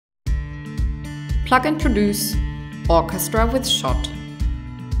Plug and produce Orchestra with Schott.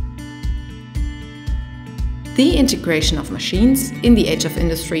 The integration of machines in the age of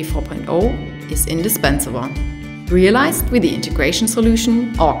Industry 4.0 is indispensable, realized with the integration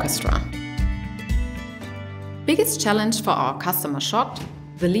solution Orchestra. Biggest challenge for our customer Schott,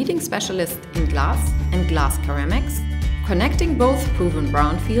 the leading specialist in glass and glass ceramics, connecting both proven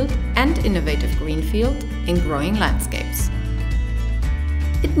Brownfield and innovative Greenfield in growing landscapes.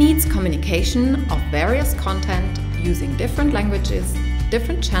 It needs communication of various content using different languages,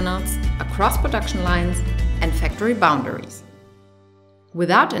 different channels, across production lines and factory boundaries.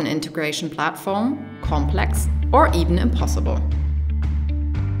 Without an integration platform, complex or even impossible.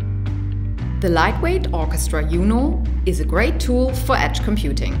 The lightweight Orchestra Juno is a great tool for edge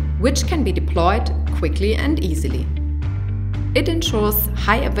computing, which can be deployed quickly and easily. It ensures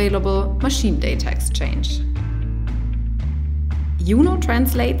high available machine data exchange. Juno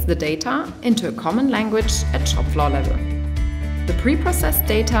translates the data into a common language at shop floor level. The pre-processed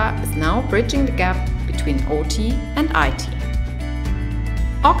data is now bridging the gap between OT and IT.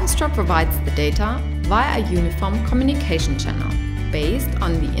 Orchestra provides the data via a uniform communication channel based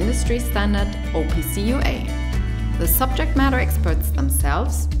on the industry standard OPC-UA. The subject matter experts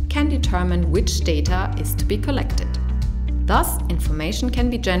themselves can determine which data is to be collected. Thus, information can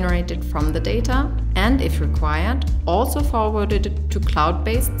be generated from the data and, if required, also forwarded to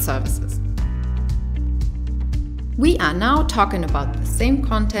cloud-based services. We are now talking about the same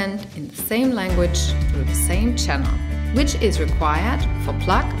content in the same language through the same channel, which is required for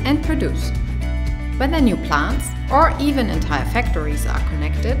plug and produce. Whether new plants or even entire factories are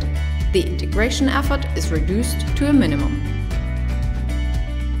connected, the integration effort is reduced to a minimum.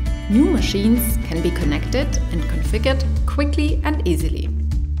 New machines can be connected and configured quickly and easily.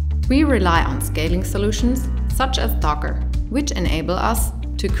 We rely on scaling solutions such as Docker, which enable us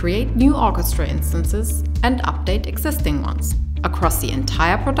to create new Orchestra instances and update existing ones across the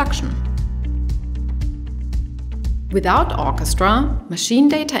entire production. Without Orchestra, machine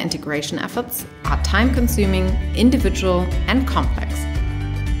data integration efforts are time-consuming, individual and complex.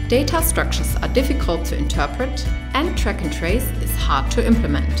 Data structures are difficult to interpret and track and trace is hard to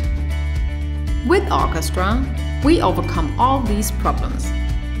implement. With Orchestra, we overcome all these problems.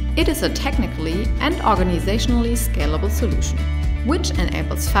 It is a technically and organizationally scalable solution, which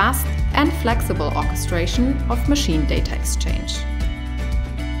enables fast and flexible orchestration of machine data exchange.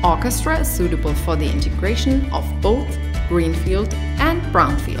 Orchestra is suitable for the integration of both Greenfield and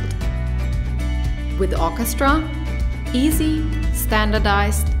Brownfield. With Orchestra, easy,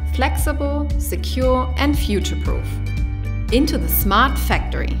 standardized, flexible, secure and future-proof. Into the smart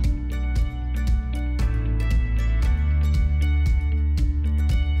factory.